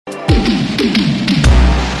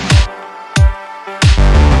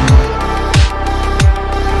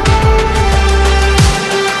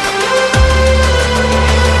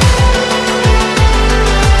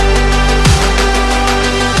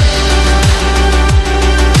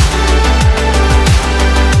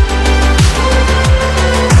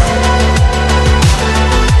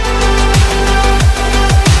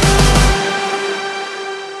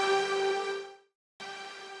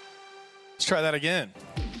try that again.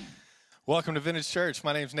 Welcome to Vintage Church.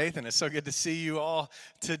 My name's Nathan. It's so good to see you all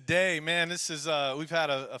today. Man, this is we've had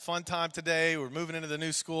a fun time today. We're moving into the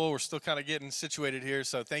new school. We're still kind of getting situated here,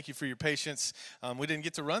 so thank you for your patience. We didn't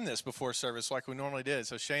get to run this before service like we normally did.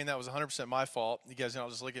 So Shane, that was 100% my fault. You guys don't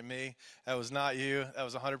just look at me. That was not you. That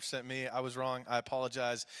was 100% me. I was wrong. I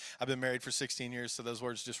apologize. I've been married for 16 years, so those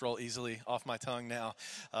words just roll easily off my tongue now.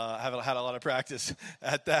 I haven't had a lot of practice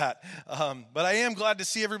at that. But I am glad to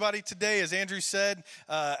see everybody today. As Andrew said,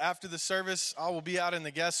 after the service, I will be out in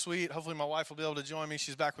the guest suite. Hopefully my wife will be able to join me.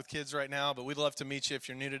 She's back with kids right now, but we'd love to meet you if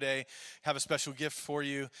you're new today. Have a special gift for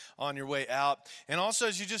you on your way out. And also,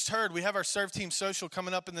 as you just heard, we have our Serve Team Social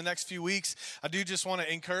coming up in the next few weeks. I do just want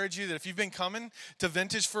to encourage you that if you've been coming to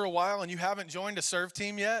Vintage for a while and you haven't joined a Serve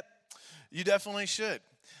Team yet, you definitely should.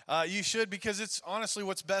 You should, because it's honestly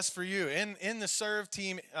what's best for you. In the Serve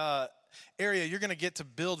Team area, you're going to get to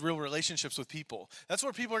build real relationships with people. That's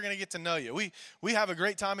where people are going to get to know you. We have a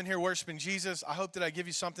great time in here worshiping Jesus. I hope that I give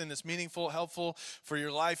you something that's meaningful, helpful for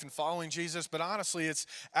your life and following Jesus. But honestly, it's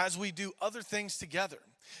as we do other things together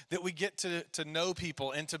that we get to know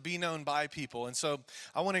people and to be known by people. And so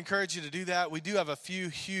I want to encourage you to do that. We do have a few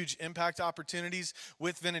huge impact opportunities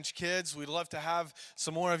with Vintage Kids. We'd love to have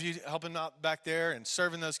some more of you helping out back there and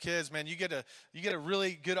serving those kids. Man, you get a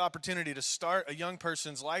really good opportunity to start a young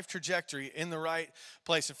person's life trajectory in the right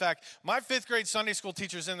place. In fact, my 5th grade Sunday school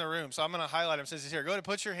teacher's in the room, so I'm going to highlight him. Says he's here. Go ahead and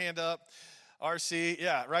put your hand up. RC,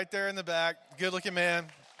 yeah, right there in the back. Good-looking man.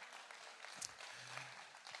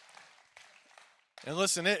 And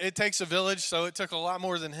listen, it takes a village, so it took a lot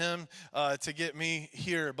more than him to get me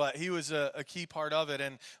here, but he was a key part of it.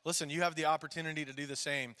 And listen, you have the opportunity to do the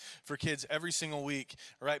same for kids every single week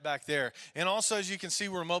right back there. And also, as you can see,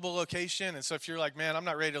 we're a mobile location, and so if you're like, man, I'm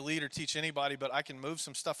not ready to lead or teach anybody, but I can move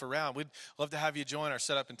some stuff around, we'd love to have you join our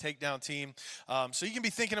setup and takedown team. So you can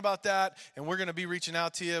be thinking about that, and we're going to be reaching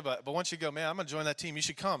out to you, but once you go, man, I'm going to join that team, you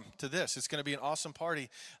should come to this. It's going to be an awesome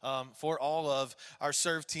party for all of our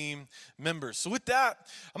Serve Team members. So with that,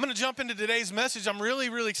 I'm going to jump into today's message. I'm really,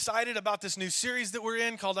 really excited about this new series that we're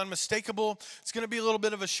in called Unmistakable. It's going to be a little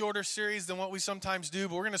bit of a shorter series than what we sometimes do,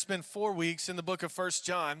 but we're going to spend 4 weeks in the book of 1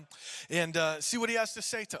 John and see what he has to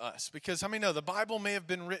say to us. Because how many know the Bible may have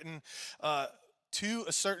been written to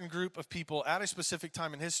a certain group of people at a specific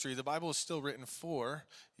time in history? The Bible is still written for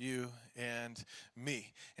you and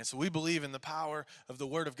me. And so we believe in the power of the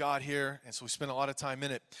Word of God here, and so we spend a lot of time in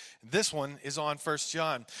it. This one is on 1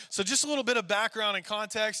 John. So just a little bit of background and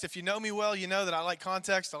context. If you know me well, you know that I like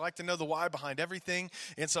context. I like to know the why behind everything.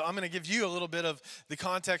 And so I'm going to give you a little bit of the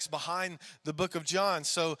context behind the book of John.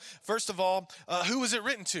 So first of all, who was it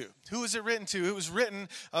written to? Who was it written to? It was written,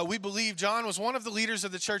 we believe John was one of the leaders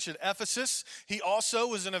of the church at Ephesus. He also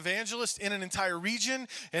was an evangelist in an entire region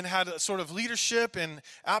and had a sort of leadership and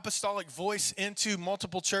apostolic voice into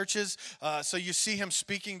multiple churches. So you see him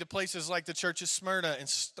speaking to places like the church of Smyrna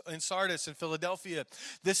and Sardis and Philadelphia.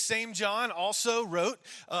 This same John also wrote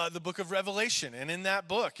the book of Revelation. And in that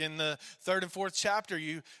book, in the 3rd and 4th chapter,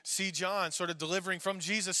 you see John sort of delivering from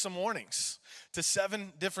Jesus some warnings to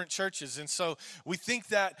 7 different churches. And so we think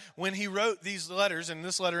that when he wrote these letters, and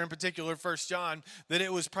this letter in particular, 1 John, that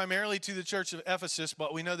it was primarily to the church of Ephesus,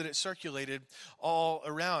 but we know that it circulated all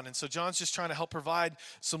around. And so John's just trying to help provide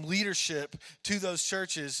some leadership to those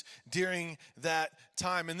churches during that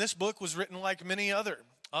time. And this book was written like many other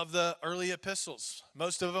of the early epistles.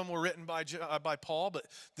 Most of them were written by Paul, but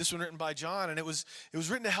this one written by John, and it was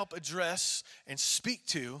written to help address and speak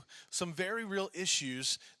to some very real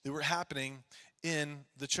issues that were happening in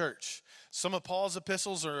the church. Some of Paul's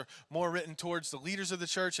epistles are more written towards the leaders of the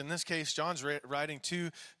church. In this case, John's writing to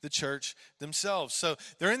the church themselves. So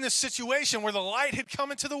they're in this situation where the light had come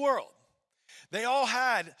into the world. They all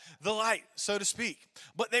had the light, so to speak,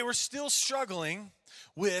 but they were still struggling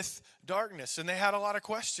with darkness, and they had a lot of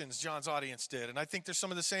questions, John's audience did, and I think there's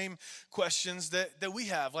some of the same questions that we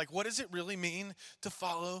have, like, what does it really mean to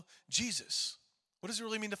follow Jesus? What does it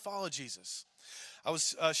really mean to follow Jesus? I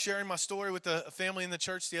was sharing my story with a family in the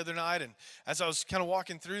church the other night, and as I was kind of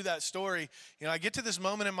walking through that story, I get to this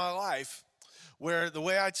moment in my life where the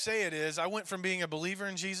way I'd say it is, I went from being a believer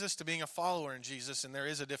in Jesus to being a follower in Jesus, and there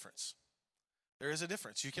is a difference. There is a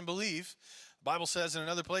difference. You can believe. The Bible says in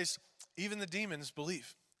another place, even the demons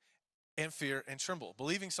believe and fear and tremble.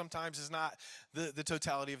 Believing sometimes is not the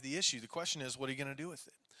totality of the issue. The question is, what are you going to do with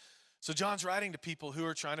it? So John's writing to people who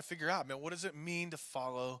are trying to figure out, man, what does it mean to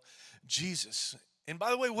follow Jesus? And by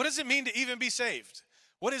the way, what does it mean to even be saved?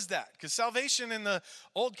 What is that? Because salvation in the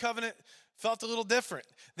Old Covenant felt a little different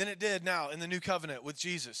than it did now in the new covenant with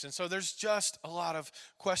Jesus. And so there's just a lot of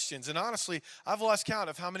questions. And honestly, I've lost count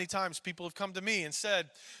of how many times people have come to me and said,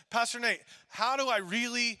 Pastor Nate, how do I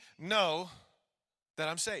really know that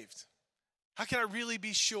I'm saved? How can I really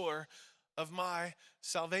be sure of my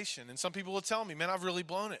salvation? And some people will tell me, man, I've really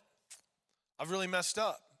blown it. I've really messed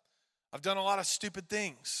up. I've done a lot of stupid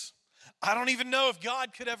things. I don't even know if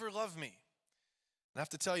God could ever love me. And I have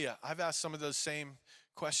to tell you, I've asked some of those same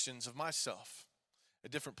questions of myself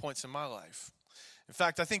at different points in my life. In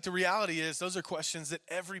fact, I think the reality is those are questions that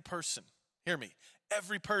every person, hear me,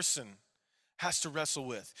 every person has to wrestle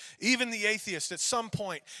with. Even the atheist, at some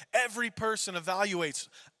point, every person evaluates,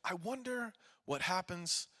 I wonder what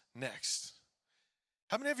happens next.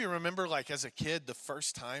 How many of you remember, like as a kid, the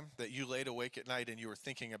first time that you laid awake at night and you were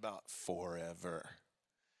thinking about forever?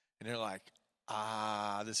 And you're like,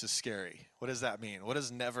 this is scary. What does that mean? What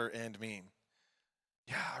does never end mean?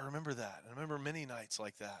 Yeah, I remember that. I remember many nights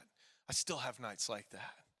like that. I still have nights like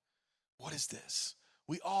that. What is this?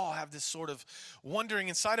 We all have this sort of wondering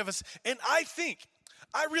inside of us. And I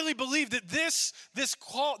really believe that this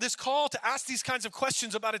call to ask these kinds of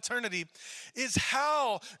questions about eternity is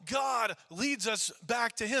how God leads us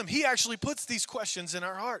back to him. He actually puts these questions in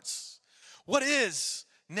our hearts. What is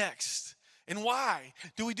next? And why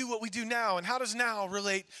do we do what we do now? And how does now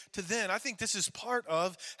relate to then? I think this is part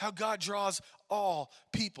of how God draws all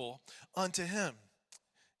people unto him.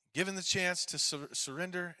 Given the chance to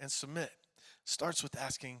surrender and submit starts with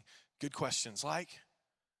asking good questions like,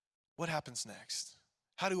 what happens next?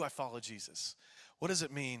 How do I follow Jesus? What does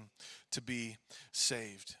it mean to be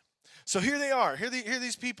saved? So here they are. Here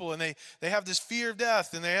these people, and they have this fear of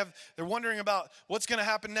death, and they're wondering about what's going to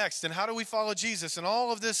happen next, and how do we follow Jesus, and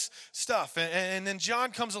all of this stuff. And then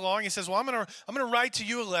John comes along. He says, "Well, I'm going to write to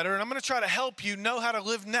you a letter, and I'm going to try to help you know how to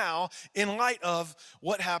live now in light of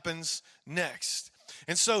what happens next."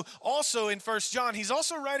 And so, also in 1 John, he's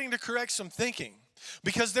also writing to correct some thinking.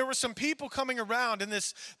 Because there were some people coming around in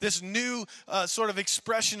this new sort of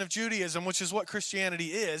expression of Judaism, which is what Christianity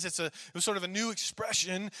is. It was sort of a new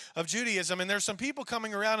expression of Judaism. And there's some people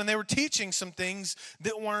coming around and they were teaching some things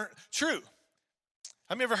that weren't true.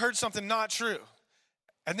 Have you ever heard something not true?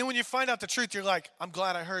 And then when you find out the truth, you're like, I'm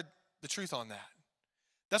glad I heard the truth on that.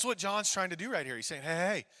 That's what John's trying to do right here. He's saying,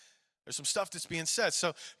 hey, there's some stuff that's being said.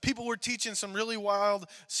 So people were teaching some really wild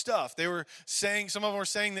stuff. They were saying, some of them were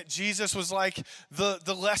saying that Jesus was like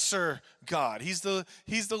the lesser God. He's the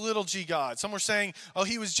little g God. Some were saying, oh,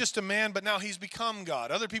 he was just a man, but now he's become God.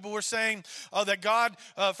 Other people were saying, oh, that God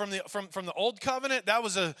from the old covenant, that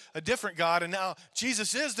was a different God, and now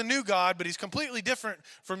Jesus is the new God, but he's completely different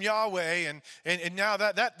from Yahweh. And now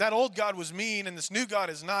that old God was mean, and this new God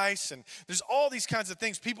is nice. And there's all these kinds of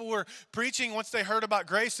things. People were preaching once they heard about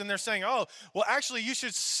grace, and they're saying, oh, well, actually, you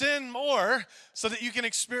should sin more so that you can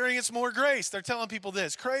experience more grace. They're telling people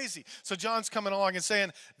this. Crazy. So John's coming along and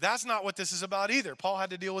saying, that's not what this is about either. Paul had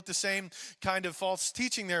to deal with the same kind of false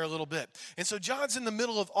teaching there a little bit. And so John's in the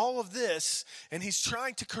middle of all of this, and he's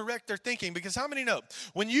trying to correct their thinking. Because how many know,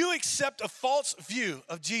 when you accept a false view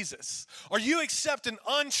of Jesus, or you accept an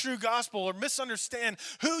untrue gospel, or misunderstand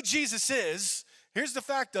who Jesus is, here's the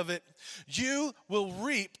fact of it, you will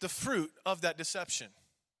reap the fruit of that deception.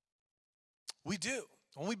 We do.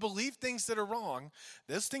 When we believe things that are wrong,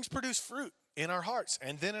 those things produce fruit in our hearts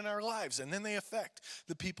and then in our lives, and then they affect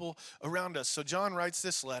the people around us. So John writes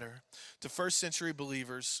this letter to first century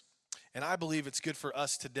believers, and I believe it's good for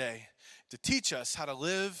us today to teach us how to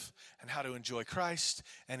live and how to enjoy Christ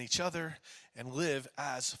and each other and live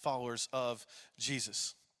as followers of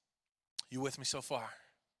Jesus. You with me so far?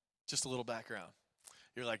 Just a little background.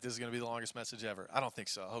 You're like, this is going to be the longest message ever. I don't think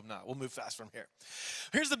so. I hope not. We'll move fast from here.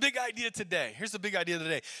 Here's the big idea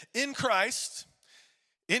today. In Christ,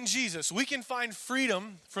 in Jesus, we can find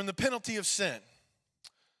freedom from the penalty of sin.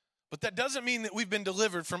 But that doesn't mean that we've been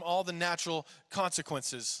delivered from all the natural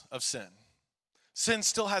consequences of sin. Sin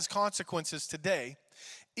still has consequences today,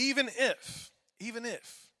 even if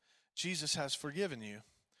Jesus has forgiven you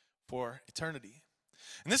for eternity.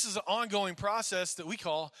 And this is an ongoing process that we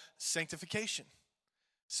call sanctification.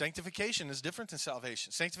 Sanctification is different than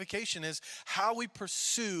salvation. Sanctification is how we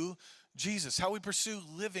pursue Jesus, how we pursue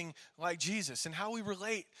living like Jesus, and how we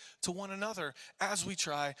relate to one another as we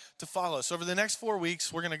try to follow. So over the next 4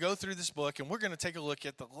 weeks, we're going to go through this book, and we're going to take a look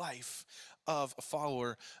at the life of a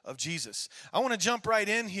follower of Jesus. I want to jump right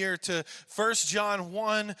in here to 1 John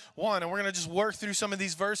 1:1, and we're going to just work through some of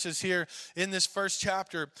these verses here in this first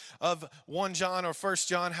chapter of 1 John or 1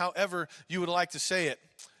 John, however you would like to say it.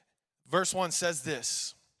 Verse 1 says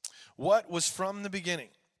this, what was from the beginning,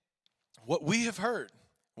 what we have heard,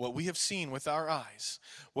 what we have seen with our eyes,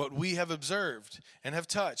 what we have observed and have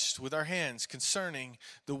touched with our hands concerning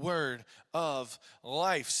the word of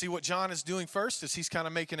life. See, what John is doing first is he's kind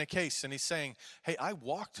of making a case, and he's saying, hey, I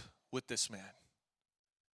walked with this man.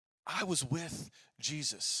 I was with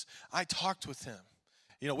Jesus. I talked with him.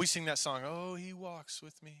 You know, we sing that song, oh, he walks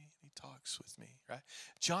with me, he talks with me, right?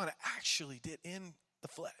 John actually did in the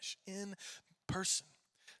flesh, in person.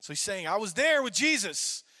 So he's saying, I was there with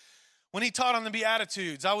Jesus when he taught on the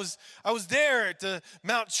Beatitudes. I was there at the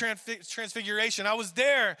Mount Transfiguration. I was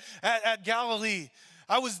there at Galilee.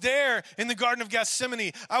 I was there in the Garden of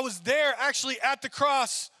Gethsemane. I was there actually at the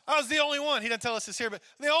cross. I was the only one. He doesn't tell us this here, but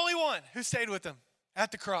the only one who stayed with him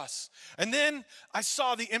at the cross. And then I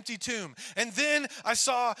saw the empty tomb. And then I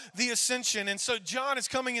saw the ascension. And so John is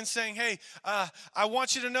coming and saying, hey, I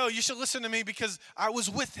want you to know, you should listen to me because I was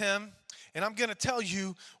with him. And I'm going to tell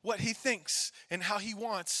you what he thinks and how he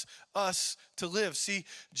wants us to live. See,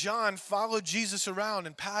 John followed Jesus around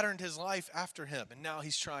and patterned his life after him. And now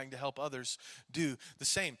he's trying to help others do the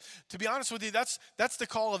same. To be honest with you, that's the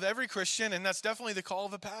call of every Christian, and that's definitely the call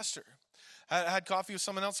of a pastor. I had coffee with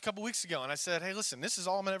someone else a couple weeks ago, and I said, hey, listen, this is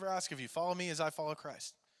all I'm going to ever ask of you. Follow me as I follow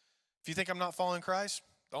Christ. If you think I'm not following Christ,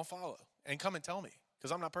 don't follow. And come and tell me,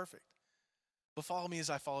 because I'm not perfect. But follow me as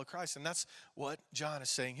I follow Christ. And that's what John is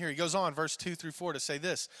saying here. He goes on, verse 2-4, to say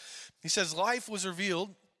this. He says, life was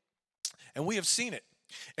revealed, and we have seen it.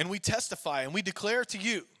 And we testify, and we declare to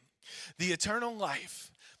you the eternal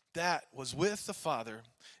life that was with the Father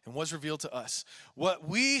and was revealed to us. What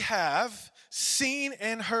we have seen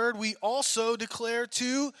and heard, we also declare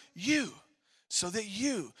to you, so that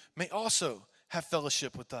you may also have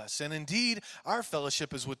fellowship with us. And indeed, our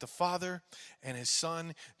fellowship is with the Father and his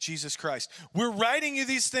Son, Jesus Christ. We're writing you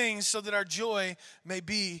these things so that our joy may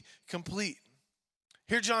be complete.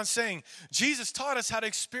 Here John's saying, Jesus taught us how to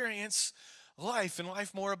experience life and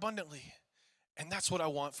life more abundantly. And that's what I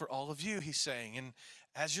want for all of you, he's saying. And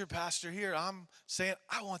as your pastor here, I'm saying,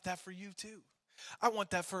 I want that for you too. I want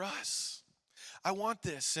that for us. I want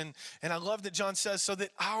this. And I love that John says, so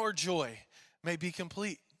that our joy may be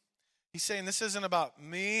complete. He's saying this isn't about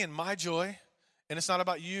me and my joy, and it's not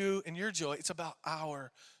about you and your joy. It's about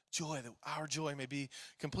our joy, that our joy may be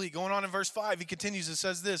complete. Going on in verse 5, he continues and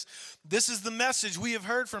says this, this is the message we have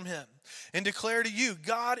heard from him and declare to you,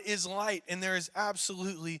 God is light, and there is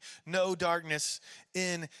absolutely no darkness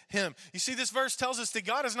in him. You see, this verse tells us that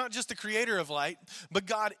God is not just the creator of light, but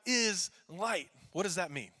God is light. What does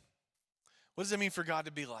that mean? What does it mean for God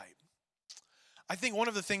to be light? I think one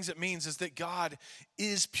of the things it means is that God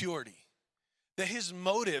is purity, that his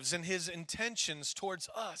motives and his intentions towards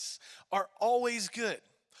us are always good,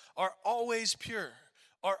 are always pure,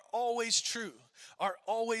 are always true, are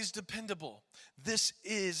always dependable. This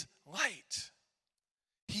is light.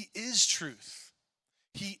 He is truth.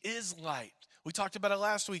 He is light. We talked about it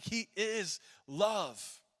last week. He is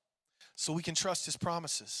love, so we can trust his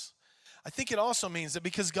promises. I think it also means that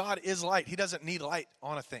because God is light, he doesn't need light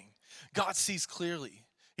on a thing. God sees clearly.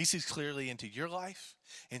 He sees clearly into your life,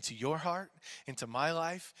 into your heart, into my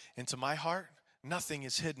life, into my heart. Nothing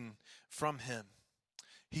is hidden from him.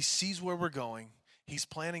 He sees where we're going. He's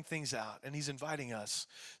planning things out, and he's inviting us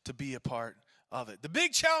to be a part of it. The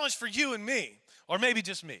big challenge for you and me, or maybe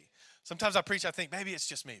just me. Sometimes I preach, I think maybe it's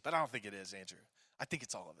just me, but I don't think it is, Andrew. I think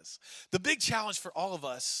it's all of us. The big challenge for all of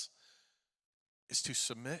us is to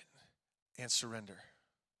submit and surrender.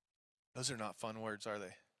 Those are not fun words, are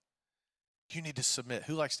they? You need to submit.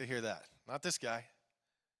 Who likes to hear that? Not this guy.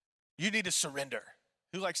 You need to surrender.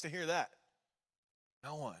 Who likes to hear that?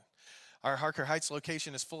 No one. Our Harker Heights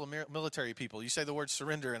location is full of military people. You say the word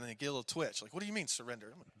surrender and then they get a little twitch. Like, what do you mean surrender?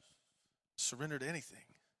 I'm going to surrender to anything.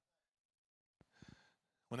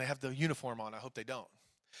 When they have the uniform on, I hope they don't.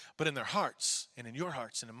 But in their hearts, and in your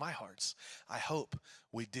hearts, and in my hearts, I hope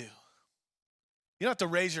we do. You don't have to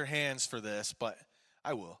raise your hands for this, but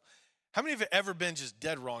I will. How many of you have ever been just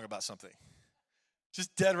dead wrong about something?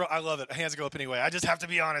 Just dead wrong. I love it. Hands go up anyway. I just have to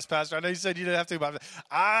be honest, Pastor. I know you said you didn't have to, but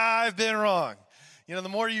I've been wrong. You know, the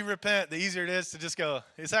more you repent, the easier it is to just go,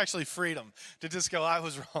 it's actually freedom to just go, I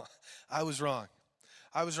was wrong. I was wrong.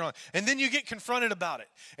 I was wrong. And then you get confronted about it.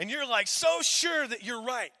 And you're like so sure that you're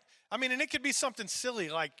right. I mean, and it could be something silly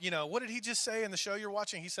like, you know, what did he just say in the show you're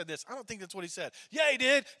watching? He said this. I don't think that's what he said. Yeah, he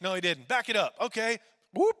did. No, he didn't. Back it up. Okay.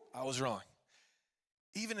 Whoop. I was wrong.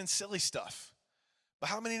 Even in silly stuff. But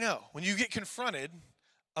how many know when you get confronted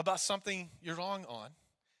about something you're wrong on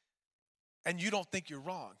and you don't think you're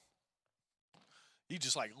wrong, you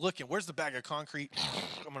just like looking, where's the bag of concrete?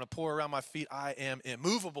 I'm going to pour around my feet. I am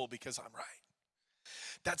immovable because I'm right.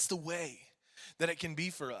 That's the way that it can be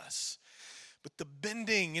for us. But the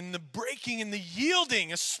bending and the breaking and the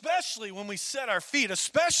yielding, especially when we set our feet,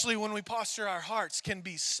 especially when we posture our hearts, can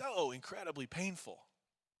be so incredibly painful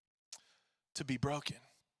to be broken.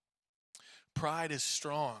 Pride is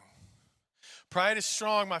strong. Pride is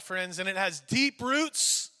strong, my friends, and it has deep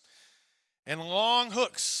roots and long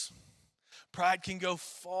hooks. Pride can go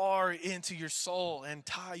far into your soul and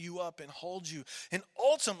tie you up and hold you. And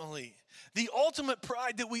ultimately, the ultimate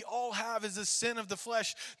pride that we all have is a sin of the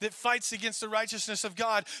flesh that fights against the righteousness of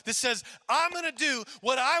God, that says, I'm going to do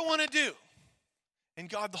what I want to do. And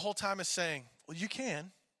God the whole time is saying, well, you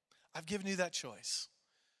can. I've given you that choice.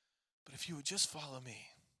 But if you would just follow me,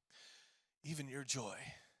 even your joy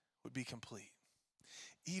would be complete.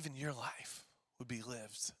 Even your life would be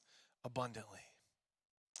lived abundantly.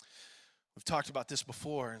 We've talked about this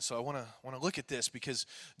before, and so I want to look at this because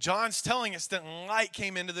John's telling us that light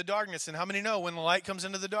came into the darkness. And how many know when the light comes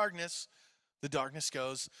into the darkness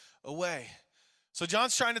goes away? So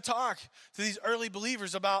John's trying to talk to these early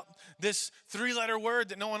believers about this three-letter word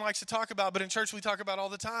that no one likes to talk about, but in church we talk about all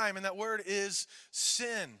the time, and that word is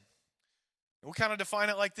sin. We'll kind of define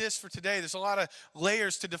it like this for today. There's a lot of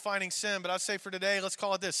layers to defining sin, but I'd say for today, let's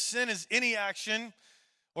call it this. Sin is any action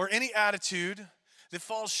or any attitude that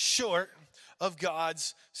falls short of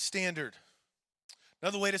God's standard.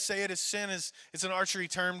 Another way to say it is sin is it's an archery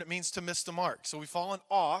term that means to miss the mark. So we've fallen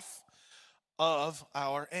off of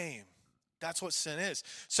our aim. That's what sin is.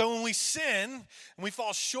 So when we sin and we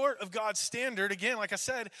fall short of God's standard, again, like I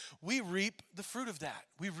said, we reap the fruit of that.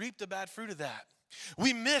 We reap the bad fruit of that.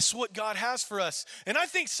 We miss what God has for us. And I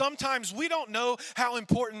think sometimes we don't know how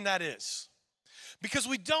important that is because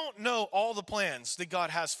we don't know all the plans that God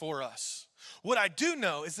has for us. What I do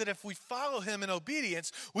know is that if we follow him in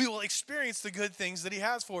obedience, we will experience the good things that he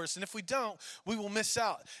has for us. And if we don't, we will miss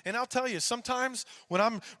out. And I'll tell you, sometimes when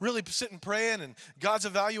I'm really sitting praying and God's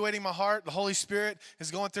evaluating my heart, the Holy Spirit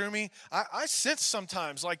is going through me, I sense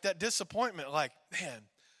sometimes like that disappointment, like, man,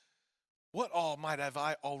 what all might have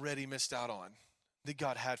I already missed out on that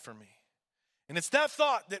God had for me? And it's that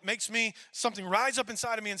thought that makes me something rise up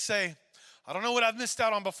inside of me and say, I don't know what I've missed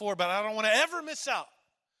out on before, but I don't want to ever miss out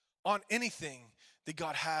on anything that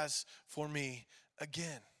God has for me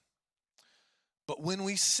again. But when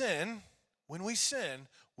we sin,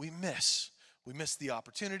 we miss. We miss the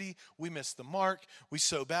opportunity. We miss the mark. We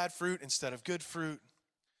sow bad fruit instead of good fruit.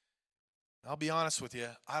 I'll be honest with you,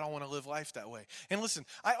 I don't want to live life that way. And listen,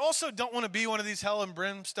 I also don't want to be one of these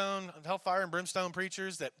hellfire and brimstone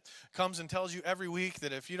preachers that comes and tells you every week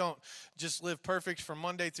that if you don't just live perfect from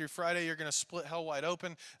Monday through Friday, you're going to split hell wide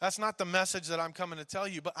open. That's not the message that I'm coming to tell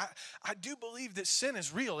you. But I do believe that sin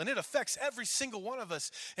is real and it affects every single one of us.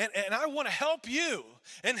 And I want to help you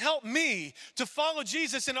and help me to follow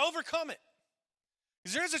Jesus and overcome it.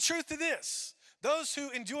 Because there is a truth to this. Those who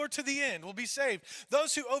endure to the end will be saved.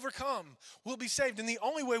 Those who overcome will be saved. And the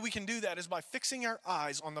only way we can do that is by fixing our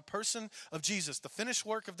eyes on the person of Jesus, the finished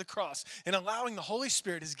work of the cross, and allowing the Holy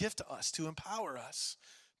Spirit, his gift to us, to empower us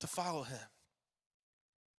to follow him.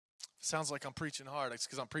 Sounds like I'm preaching hard. It's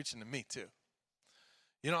because I'm preaching to me too.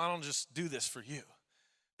 You know, I don't just do this for you.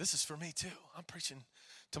 This is for me too. I'm preaching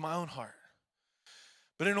to my own heart.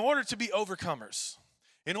 But in order to be overcomers,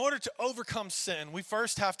 in order to overcome sin, we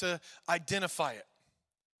first have to identify it.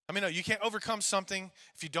 I mean, no, you can't overcome something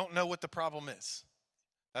if you don't know what the problem is.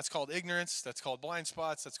 That's called ignorance. That's called blind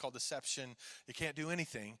spots. That's called deception. You can't do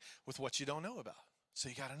anything with what you don't know about. So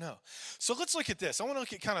you got to know. So let's look at this. I want to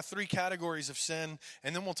look at kind of three categories of sin,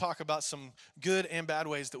 and then we'll talk about some good and bad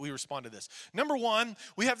ways that we respond to this. Number one,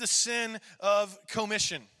 we have the sin of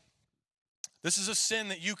commission. This is a sin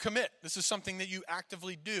that you commit. This is something that you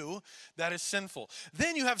actively do that is sinful.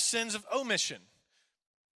 Then you have sins of omission.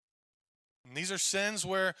 And these are sins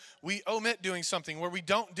where we omit doing something, where we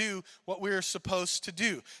don't do what we're supposed to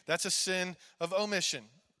do. That's a sin of omission.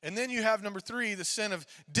 And then you have number three, the sin of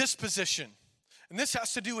disposition. And this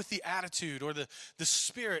has to do with the attitude or the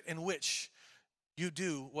spirit in which you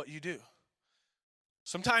do what you do.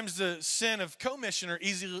 Sometimes the sin of commission are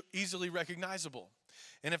easily recognizable.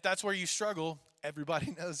 And if that's where you struggle,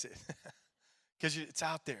 everybody knows it because it's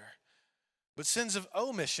out there. But sins of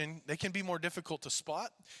omission, they can be more difficult to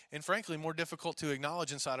spot and frankly more difficult to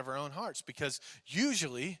acknowledge inside of our own hearts because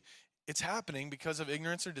usually it's happening because of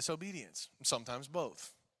ignorance or disobedience, and sometimes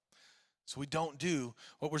both. So we don't do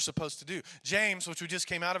what we're supposed to do. James, which we just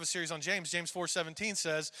came out of a series on James 4:17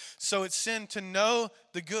 says, so it's sin to know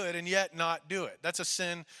the good and yet not do it. That's a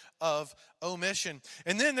sin of omission.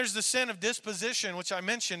 And then there's the sin of disposition, which I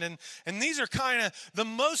mentioned, and these are kind of the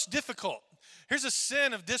most difficult. Here's a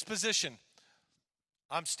sin of disposition.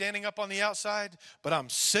 I'm standing up on the outside, but I'm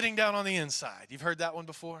sitting down on the inside. You've heard that one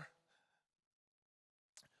before?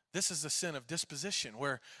 This is the sin of disposition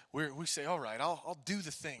where we say, all right, I'll do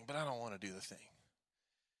the thing, but I don't want to do the thing.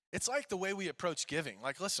 It's like the way we approach giving.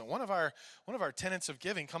 Like, listen, one of our tenets of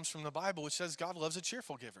giving comes from the Bible, which says God loves a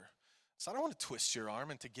cheerful giver. So I don't want to twist your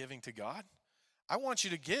arm into giving to God. I want you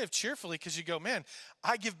to give cheerfully because you go, man,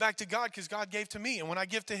 I give back to God because God gave to me. And when I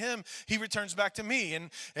give to him, he returns back to me.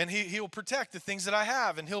 And he'll protect the things that I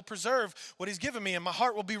have. And he'll preserve what he's given me. And my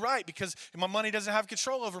heart will be right because my money doesn't have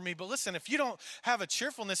control over me. But listen, if you don't have a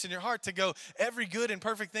cheerfulness in your heart to go, every good and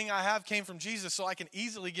perfect thing I have came from Jesus so I can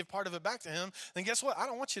easily give part of it back to him, then guess what? I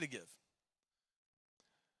don't want you to give.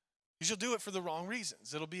 Because you'll do it for the wrong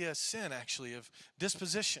reasons. It'll be a sin, actually, of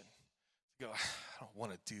disposition. Go, I don't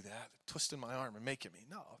want to do that. Twisting my arm and making me.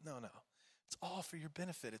 No. It's all for your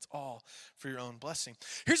benefit. It's all for your own blessing.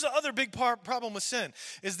 Here's the other big problem with sin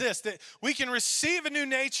is this, that we can receive a new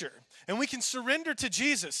nature and we can surrender to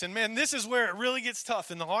Jesus. And man, this is where it really gets tough.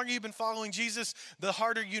 And the longer you've been following Jesus, the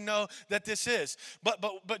harder you know that this is.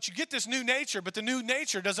 But you get this new nature, but the new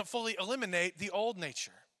nature doesn't fully eliminate the old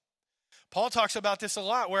nature. Paul talks about this a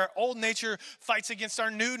lot, where old nature fights against our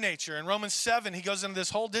new nature. In Romans 7, he goes into this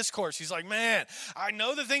whole discourse. He's like, man, I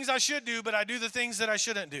know the things I should do, but I do the things that I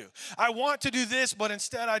shouldn't do. I want to do this, but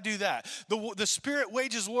instead I do that. The spirit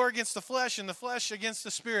wages war against the flesh, and the flesh against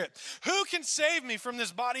the spirit. Who can save me from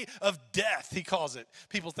this body of death, he calls it.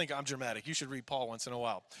 People think I'm dramatic. You should read Paul once in a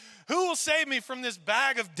while. Who will save me from this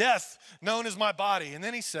bag of death known as my body? And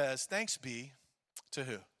then he says, thanks be to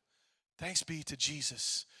who? Thanks be to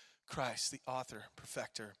Jesus Christ, the author,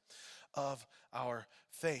 perfecter of our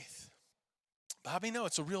faith. But how many know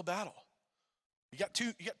it's a real battle? You got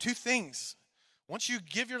two things. Once you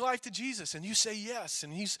give your life to Jesus and you say yes,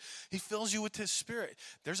 and he fills you with his spirit,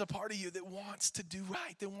 there's a part of you that wants to do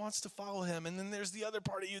right, that wants to follow him. And then there's the other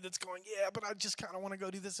part of you that's going, yeah, but I just kind of want to go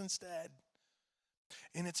do this instead.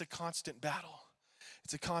 And it's a constant battle.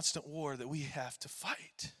 It's a constant war that we have to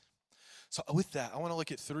fight. So with that, I want to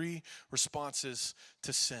look at 3 responses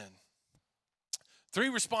to sin. 3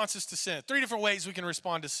 responses to sin. 3 different ways we can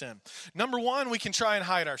respond to sin. Number 1, we can try and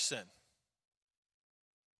hide our sin.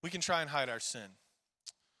 We can try and hide our sin.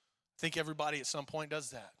 I think everybody at some point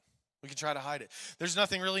does that. We can try to hide it. There's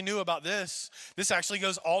nothing really new about this. This actually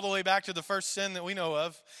goes all the way back to the first sin that we know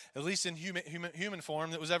of, at least in human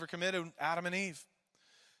form, that was ever committed, Adam and Eve.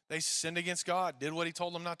 They sinned against God, did what he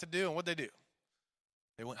told them not to do, and what'd they do?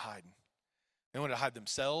 They went hiding. They wanted to hide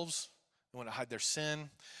themselves. They wanted to hide their sin.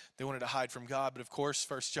 They wanted to hide from God. But of course,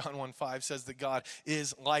 1 John 1:5 says that God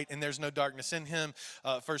is light and there's no darkness in him.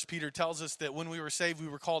 1 Peter tells us that when we were saved, we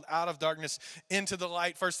were called out of darkness into the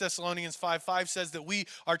light. 1 Thessalonians 5:5 says that we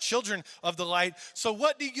are children of the light. So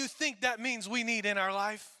what do you think that means we need in our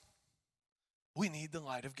life? We need the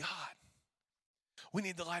light of God. We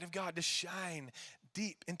need the light of God to shine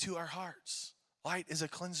deep into our hearts. Light is a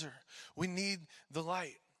cleanser. We need the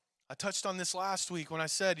light. I touched on this last week when I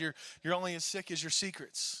said you're only as sick as your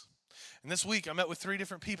secrets. And this week I met with 3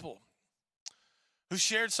 different people who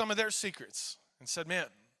shared some of their secrets and said, man,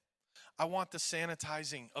 I want the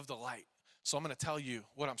sanitizing of the light. So I'm going to tell you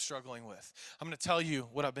what I'm struggling with. I'm going to tell you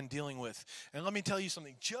what I've been dealing with. And let me tell you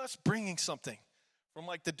something, just bringing something from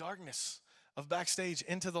like the darkness of backstage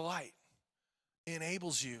into the light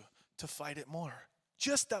enables you to fight it more.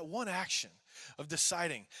 Just that one action of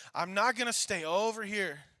deciding, I'm not going to stay over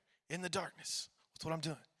here in the darkness. That's what I'm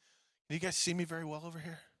doing. You guys see me very well over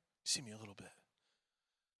here? You see me a little bit.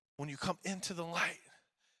 When you come into the light,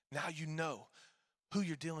 now you know who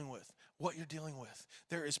you're dealing with, what you're dealing with.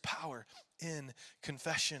 There is power in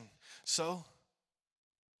confession. So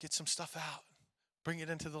get some stuff out. Bring it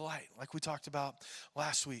into the light like we talked about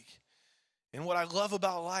last week. And what I love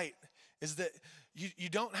about light is that you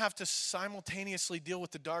don't have to simultaneously deal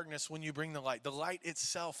with the darkness when you bring the light. The light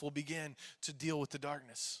itself will begin to deal with the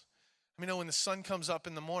darkness. I mean, when the sun comes up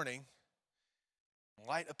in the morning,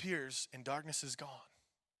 light appears and darkness is gone.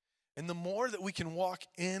 And the more that we can walk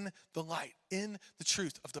in the light, in the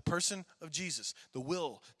truth of the person of Jesus, the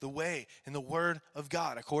will, the way, and the word of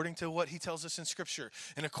God, according to what he tells us in Scripture,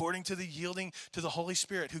 and according to the yielding to the Holy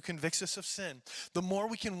Spirit who convicts us of sin, the more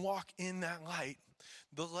we can walk in that light,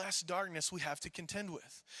 the less darkness we have to contend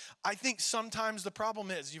with. I think sometimes the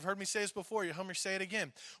problem is, you've heard me say this before, you'll hear me say it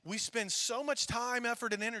again, we spend so much time,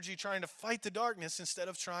 effort, and energy trying to fight the darkness instead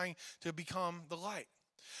of trying to become the light.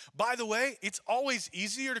 By the way, it's always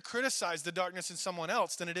easier to criticize the darkness in someone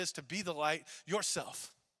else than it is to be the light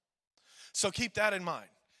yourself. So keep that in mind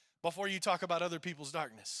before you talk about other people's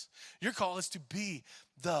darkness. Your call is to be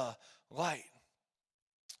the light.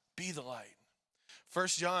 Be the light. 1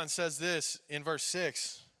 John says this in verse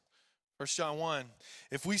 6, 1 John 1,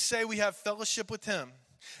 if we say we have fellowship with him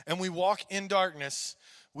and we walk in darkness,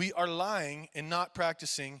 we are lying and not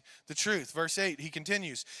practicing the truth. Verse 8, he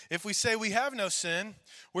continues, if we say we have no sin,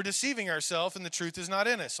 we're deceiving ourselves and the truth is not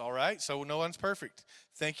in us. All right, so no one's perfect.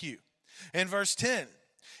 Thank you. And verse 10,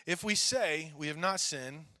 if we say we have not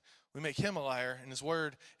sinned, we make him a liar and his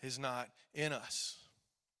word is not in us.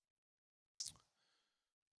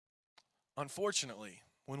 Unfortunately,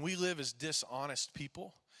 when we live as dishonest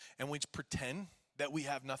people and we pretend that we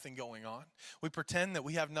have nothing going on, we pretend that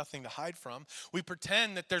we have nothing to hide from, we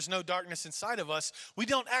pretend that there's no darkness inside of us, we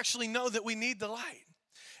don't actually know that we need the light.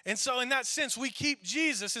 And so in that sense, we keep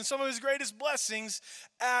Jesus and some of his greatest blessings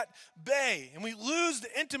at bay. And we lose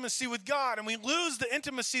the intimacy with God, and we lose the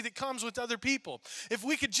intimacy that comes with other people. If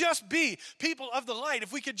we could just be people of the light,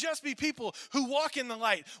 if we could just be people who walk in the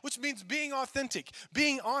light, which means being authentic,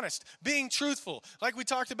 being honest, being truthful, like we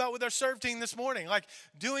talked about with our serve team this morning, like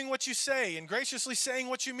doing what you say and graciously saying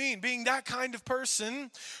what you mean, being that kind of person,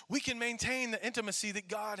 we can maintain the intimacy that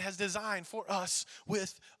God has designed for us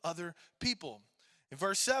with other people. In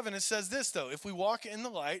verse 7, it says this, though. If we walk in the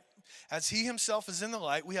light, as he himself is in the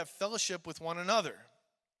light, we have fellowship with one another.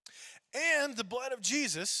 And the blood of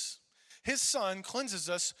Jesus, his son, cleanses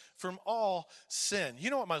us from all sin. You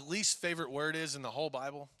know what my least favorite word is in the whole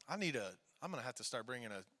Bible? I'm going to have to start bringing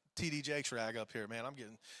a TD Jakes rag up here, man.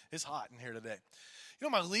 It's hot in here today. You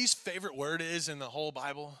know what my least favorite word is in the whole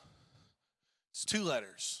Bible? It's 2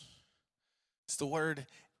 letters. It's the word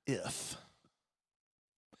if.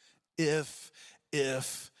 If.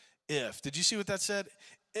 Did you see what that said?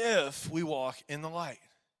 If we walk in the light.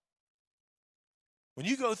 When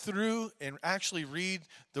you go through and actually read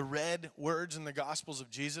the red words in the Gospels of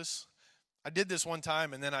Jesus, I did this one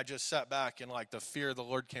time and then I just sat back and like the fear of the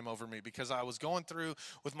Lord came over me because I was going through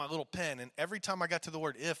with my little pen and every time I got to the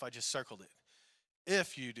word if, I just circled it.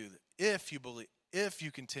 If you do that, if you believe, if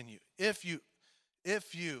you continue, if you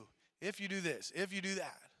do this, if you do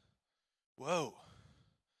that. Whoa.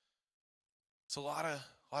 It's a lot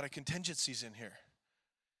of contingencies in here.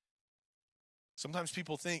 Sometimes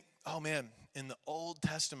people think, oh man, in the Old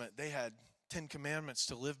Testament, they had 10 commandments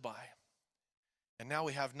to live by. And now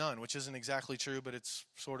we have none, which isn't exactly true, but it's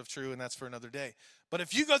sort of true, and that's for another day. But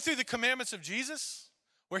if you go through the commandments of Jesus,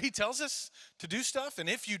 where he tells us to do stuff, and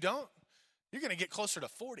if you don't, you're going to get closer to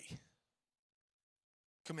 40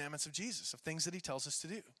 commandments of Jesus, of things that he tells us to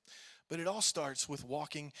do. But it all starts with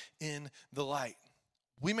walking in the light.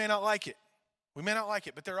 We may not like it.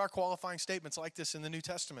 But there are qualifying statements like this in the New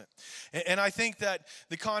Testament. And I think that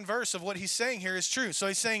the converse of what he's saying here is true. So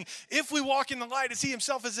he's saying, if we walk in the light as he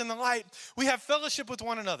himself is in the light, we have fellowship with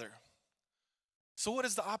one another. So what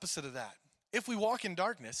is the opposite of that? If we walk in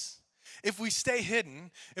darkness, if we stay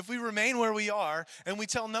hidden, if we remain where we are and we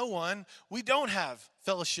tell no one, we don't have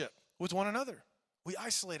fellowship with one another. We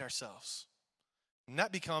isolate ourselves. And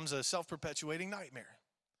that becomes a self-perpetuating nightmare.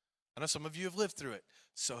 I know some of you have lived through it.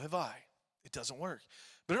 So have I. It doesn't work.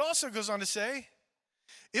 But it also goes on to say,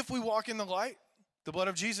 if we walk in the light, the blood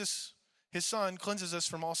of Jesus, his son, cleanses us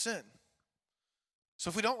from all sin. So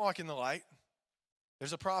if we don't walk in the light,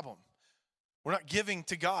 there's a problem. We're not giving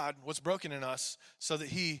to God what's broken in us so that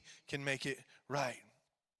he can make it right.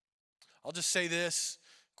 I'll just say this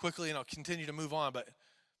quickly and I'll continue to move on. But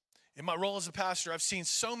in my role as a pastor, I've seen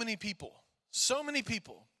so many people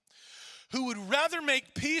who would rather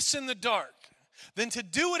make peace in the dark than to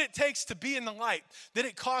do what it takes to be in the light, that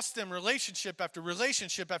it costs them relationship after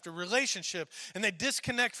relationship after relationship, and they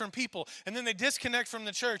disconnect from people, and then they disconnect from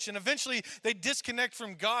the church, and eventually they disconnect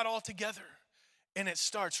from God altogether. And it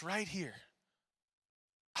starts right here.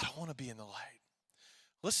 I don't want to be in the light.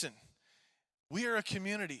 Listen, we are a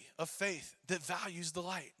community of faith that values the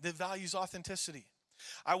light, that values authenticity.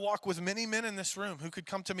 I walk with many men in this room who could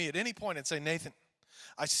come to me at any point and say, Nathan,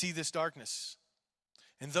 I see this darkness.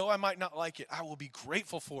 And though I might not like it, I will be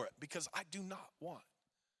grateful for it because I do not want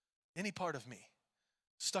any part of me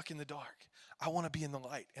stuck in the dark. I want to be in the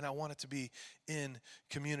light, and I want it to be in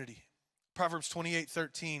community. Proverbs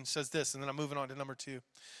 28:13 says this, and then I'm moving on to number 2. And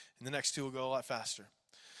the next 2 will go a lot faster.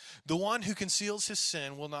 The one who conceals his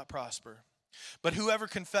sin will not prosper, but whoever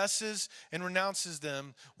confesses and renounces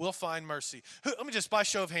them will find mercy. Let me just, by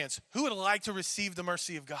show of hands, who would like to receive the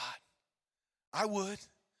mercy of God? I would.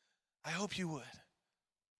 I hope you would.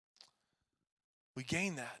 We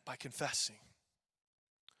gain that by confessing.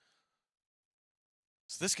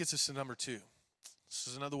 So this gets us to number 2. This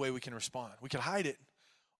is another way we can respond. We can hide it,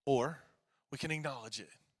 or we can acknowledge it.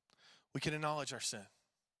 We can acknowledge our sin.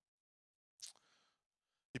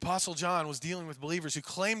 The Apostle John was dealing with believers who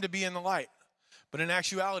claimed to be in the light, but in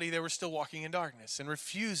actuality, they were still walking in darkness and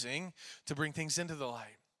refusing to bring things into the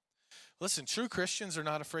light. Listen, true Christians are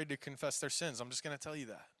not afraid to confess their sins. I'm just going to tell you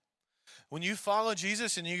that. When you follow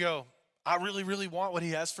Jesus and you go, I really, really want what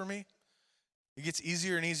he has for me, it gets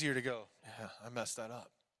easier and easier to go, yeah, I messed that up.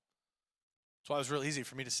 That's why it was real easy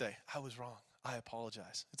for me to say, I was wrong. I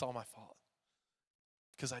apologize. It's all my fault.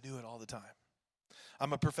 Because I do it all the time.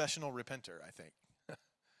 I'm a professional repenter, I think.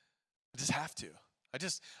 I just have to.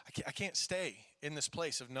 I can't stay in this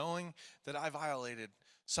place of knowing that I violated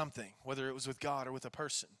something, whether it was with God or with a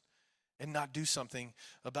person, and not do something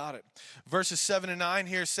about it. Verses 7 and 9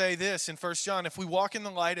 here say this in 1 John, if we walk in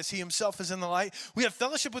the light as he himself is in the light, we have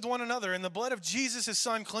fellowship with one another, and the blood of Jesus, his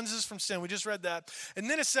son, cleanses from sin. We just read that. And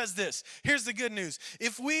then it says this. Here's the good news.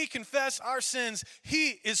 If we confess our sins,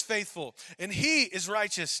 he is faithful, and he is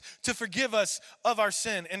righteous to forgive us of our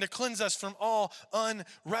sin and to cleanse us from all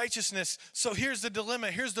unrighteousness. So here's the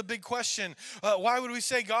dilemma. Here's the big question. Why would we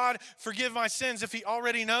say, God, forgive my sins if he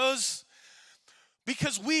already knows?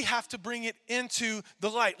 Because we have to bring it into the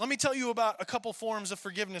light. Let me tell you about a couple forms of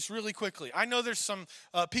forgiveness really quickly. I know there's some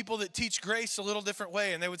people that teach grace a little different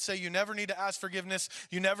way, and they would say you never need to ask forgiveness.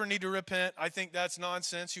 You never need to repent. I think that's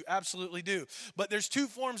nonsense. You absolutely do. But there's two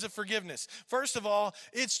forms of forgiveness. First of all,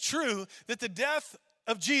 it's true that the death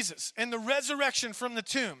of Jesus and the resurrection from the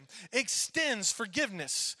tomb extends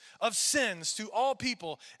forgiveness of sins to all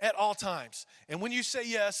people at all times. And when you say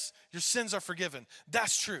yes, your sins are forgiven.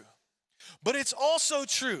 That's true. But it's also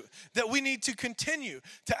true that we need to continue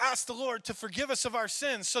to ask the Lord to forgive us of our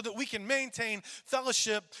sins so that we can maintain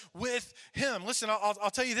fellowship with him. Listen,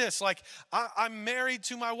 I'll tell you this, like I'm married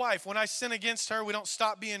to my wife. When I sin against her, we don't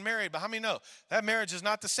stop being married. But how many know that marriage is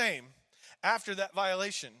not the same after that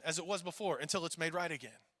violation as it was before until it's made right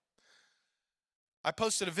again? I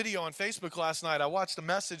posted a video on Facebook last night. I watched a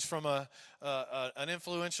message from an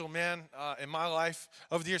influential man in my life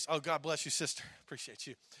over the years. Oh, God bless you, sister. Appreciate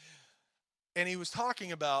you. And he was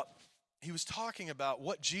talking about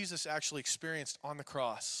what Jesus actually experienced on the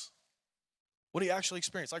cross. What he actually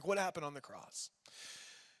experienced, like what happened on the cross.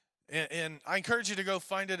 And I encourage you to go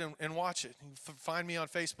find it and watch it. Find me on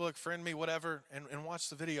Facebook, friend me, whatever, and watch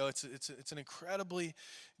the video. It's an incredibly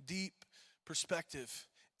deep perspective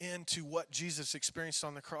into what Jesus experienced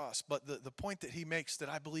on the cross. But the point that he makes that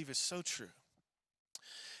I believe is so true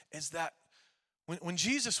is that when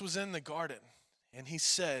Jesus was in the garden and he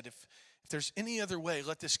said, if there's any other way,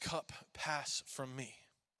 let this cup pass from me.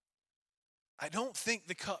 I don't think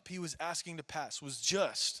the cup he was asking to pass was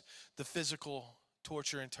just the physical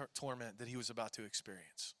torture and torment that he was about to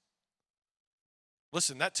experience.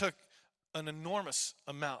 Listen, that took an enormous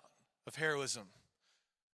amount of heroism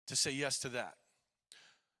to say yes to that.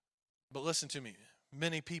 But listen to me,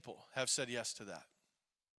 many people have said yes to that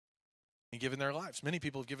and given their lives. Many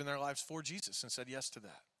people have given their lives for Jesus and said yes to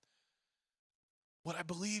that. What I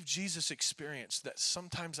believe Jesus experienced that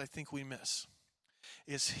sometimes I think we miss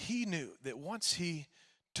is he knew that once he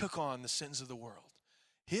took on the sins of the world,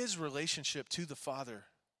 his relationship to the Father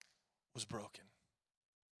was broken.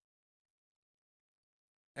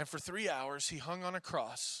 And for 3 hours, he hung on a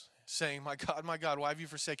cross saying, my God, why have you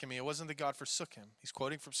forsaken me? It wasn't that God forsook him. He's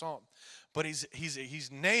quoting from Psalm. But he's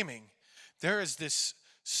naming there is this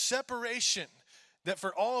separation that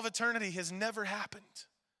for all of eternity has never happened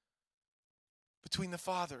between the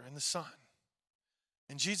Father and the Son.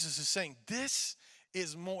 And Jesus is saying, this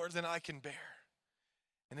is more than I can bear.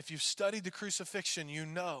 And if you've studied the crucifixion, you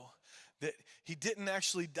know that he didn't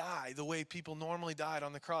actually die the way people normally died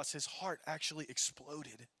on the cross. His heart actually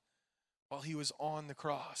exploded while he was on the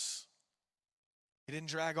cross. He didn't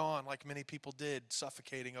drag on like many people did,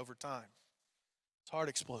 suffocating over time. His heart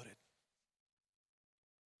exploded.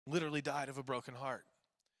 Literally died of a broken heart.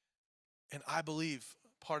 And I believe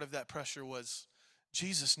part of that pressure was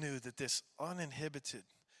Jesus knew that this uninhibited,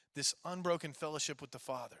 this unbroken fellowship with the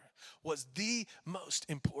Father was the most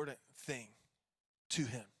important thing to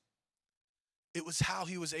him. It was how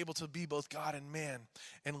he was able to be both God and man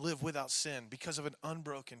and live without sin because of an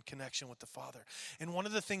unbroken connection with the Father. And one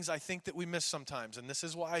of the things I think that we miss sometimes, and this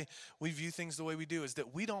is why we view things the way we do, is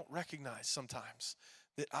that we don't recognize sometimes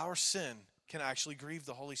that our sin can actually grieve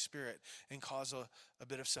the Holy Spirit and cause a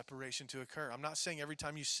bit of separation to occur. I'm not saying every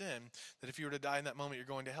time you sin that if you were to die in that moment you're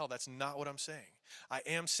going to hell. That's not what I'm saying. I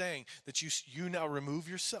am saying that you now remove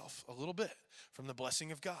yourself a little bit from the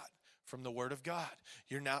blessing of God, from the Word of God.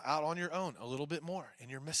 You're now out on your own a little bit more,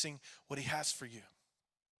 and you're missing what he has for you.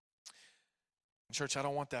 And church, I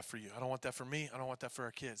don't want that for you. I don't want that for me. I don't want that for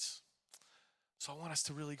our kids. So I want us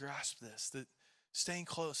to really grasp this, that staying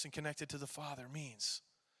close and connected to the Father means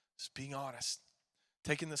just being honest,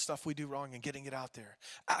 taking the stuff we do wrong and getting it out there,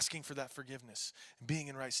 asking for that forgiveness, and being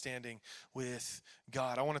in right standing with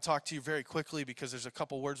God. I want to talk to you very quickly because there's a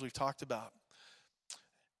couple words we've talked about.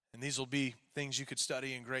 And these will be things you could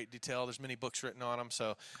study in great detail. There's many books written on them,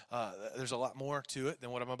 so there's a lot more to it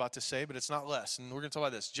than what I'm about to say, but it's not less. And we're going to talk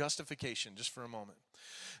about this, justification, just for a moment.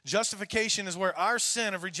 Justification is where our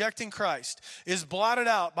sin of rejecting Christ is blotted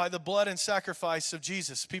out by the blood and sacrifice of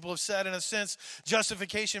Jesus. People have said, in a sense,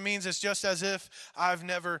 justification means it's just as if I've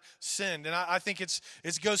never sinned. And I think it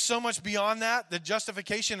goes so much beyond that. That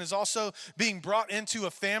justification is also being brought into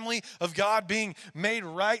a family of God, being made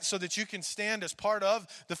right so that you can stand as part of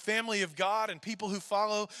the family of God and people who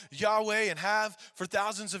follow Yahweh and have for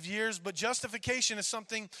thousands of years. But justification is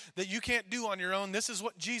something that you can't do on your own. This is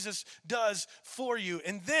what Jesus does for you.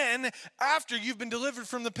 And then, after you've been delivered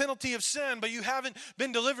from the penalty of sin, but you haven't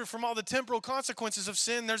been delivered from all the temporal consequences of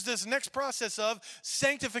sin, there's this next process of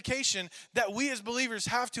sanctification that we as believers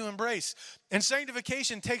have to embrace. And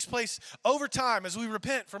sanctification takes place over time as we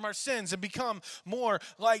repent from our sins and become more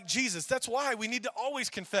like Jesus. That's why we need to always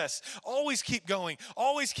confess, always keep going,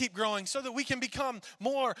 always keep growing, so that we can become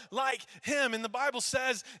more like him. And the Bible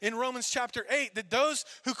says in Romans chapter 8 that those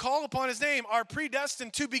who call upon his name are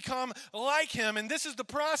predestined to become like him. And this is the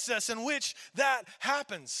process in which that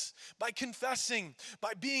happens, by confessing,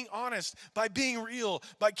 by being honest, by being real,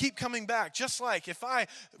 by keep coming back. Just like if I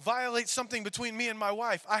violate something between me and my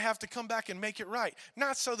wife, I have to come back and make it right.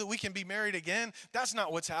 Not so that we can be married again. That's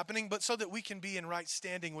not what's happening, but so that we can be in right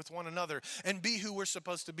standing with one another and be who we're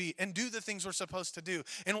supposed to be and do the things we're supposed to do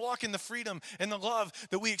and walk in the freedom and the love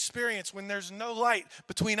that we experience when there's no light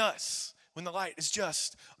between us, when the light is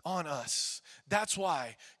just on us. That's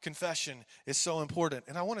why confession is so important.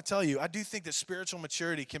 And I want to tell you, I do think that spiritual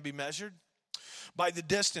maturity can be measured by the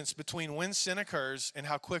distance between when sin occurs and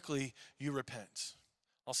how quickly you repent.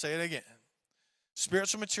 I'll say it again.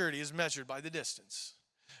 Spiritual maturity is measured by the distance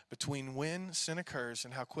between when sin occurs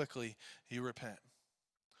and how quickly you repent.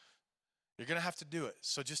 You're going to have to do it,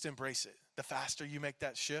 so just embrace it. The faster you make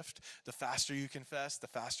that shift, the faster you confess, the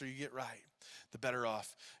faster you get right, the better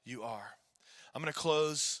off you are. I'm going to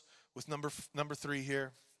close with number 3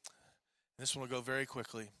 here. This one will go very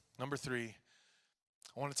quickly. Number 3,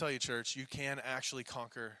 I want to tell you, church, you can actually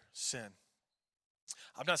conquer sin.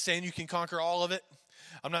 I'm not saying you can conquer all of it.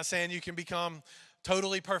 I'm not saying you can become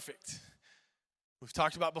totally perfect. We've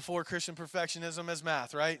talked about before Christian perfectionism as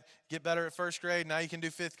math, right? Get better at first grade, now you can do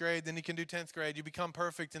 5th grade, then you can do 10th grade. You become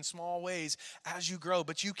perfect in small ways as you grow,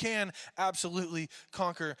 but you can absolutely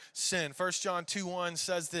conquer sin. 1 John 2:1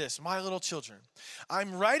 says this, "My little children,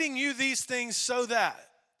 I'm writing you these things so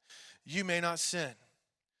that you may not sin.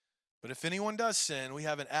 But if anyone does sin, we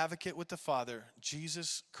have an advocate with the Father,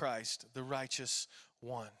 Jesus Christ, the righteous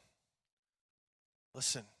one."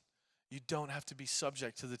 Listen. You don't have to be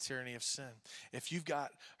subject to the tyranny of sin. If you've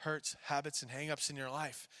got hurts, habits, and hang-ups in your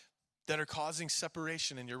life that are causing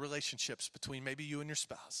separation in your relationships between maybe you and your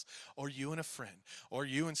spouse, or you and a friend, or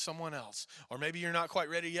you and someone else, or maybe you're not quite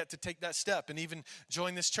ready yet to take that step and even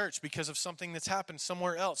join this church because of something that's happened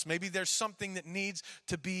somewhere else. Maybe there's something that needs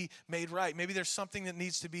to be made right. Maybe there's something that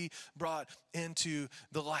needs to be brought into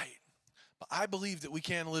the light. But I believe that we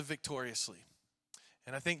can live victoriously.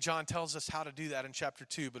 And I think John tells us how to do that in chapter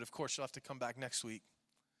 2, but of course you'll have to come back next week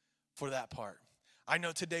for that part. I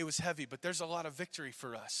know today was heavy, but there's a lot of victory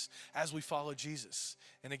for us as we follow Jesus.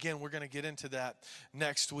 And again, we're going to get into that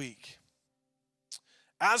next week.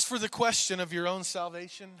 As for the question of your own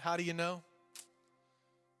salvation, how do you know?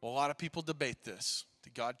 Well, a lot of people debate this.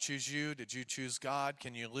 Did God choose you? Did you choose God?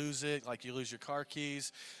 Can you lose it like you lose your car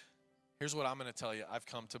keys? Here's what I'm going to tell you. I've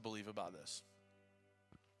come to believe about this.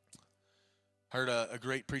 Heard a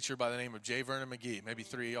great preacher by the name of J. Vernon McGee. Maybe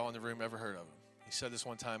 3 of y'all in the room ever heard of him. He said this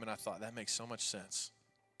one time, and I thought, that makes so much sense.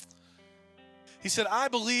 He said, "I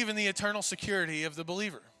believe in the eternal security of the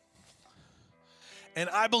believer. And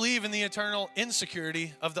I believe in the eternal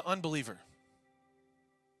insecurity of the unbeliever."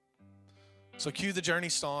 So cue the Journey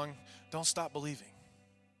song, "Don't Stop Believing."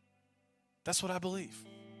 That's what I believe.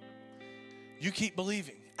 You keep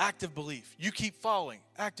believing, active belief. You keep following,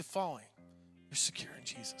 active following. You're secure in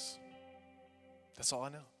Jesus. That's all I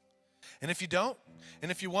know. And if you don't,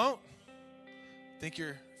 and if you won't, think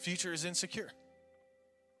your future is insecure.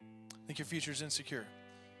 Think your future is insecure.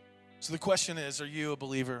 So the question is, are you a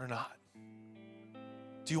believer or not?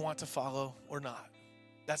 Do you want to follow or not?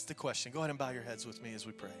 That's the question. Go ahead and bow your heads with me as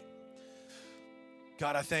we pray.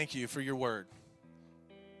 God, I thank you for your word.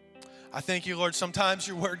 I thank you, Lord. Sometimes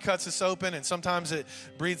your word cuts us open, and sometimes it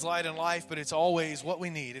breathes light and life, but it's always what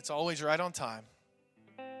we need. It's always right on time.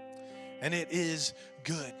 And it is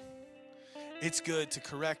good. It's good to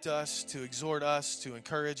correct us, to exhort us, to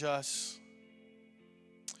encourage us.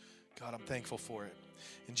 God, I'm thankful for it.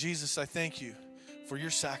 And Jesus, I thank you for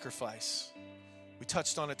your sacrifice. We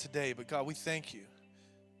touched on it today, but God, we thank you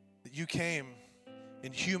that you came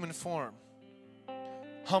in human form,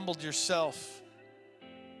 humbled yourself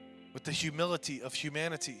with the humility of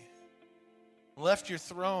humanity, left your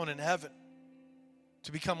throne in heaven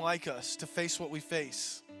to become like us, to face what we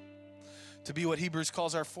face, to be what Hebrews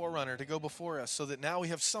calls our forerunner, to go before us, so that now we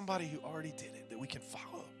have somebody who already did it, that we can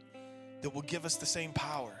follow, that will give us the same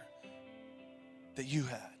power that you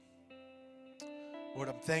had. Lord,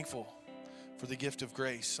 I'm thankful for the gift of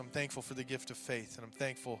grace. I'm thankful for the gift of faith, and I'm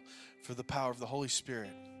thankful for the power of the Holy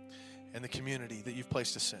Spirit and the community that you've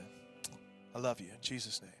placed us in. I love you. In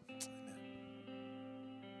Jesus' name.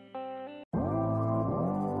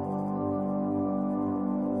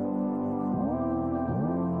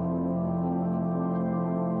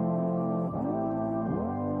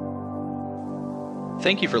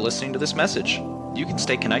 Thank you for listening to this message. You can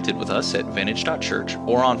stay connected with us at Vintage.Church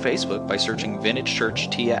or on Facebook by searching Vintage Church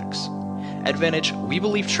TX. At Vintage, we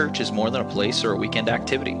believe church is more than a place or a weekend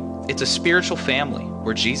activity. It's a spiritual family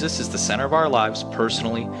where Jesus is the center of our lives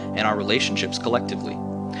personally and our relationships collectively.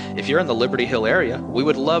 If you're in the Liberty Hill area, we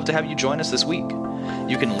would love to have you join us this week.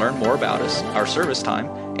 You can learn more about us, our service time,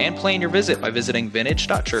 and plan your visit by visiting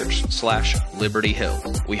Vintage.Church/Liberty Hill.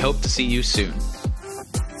 We hope to see you soon.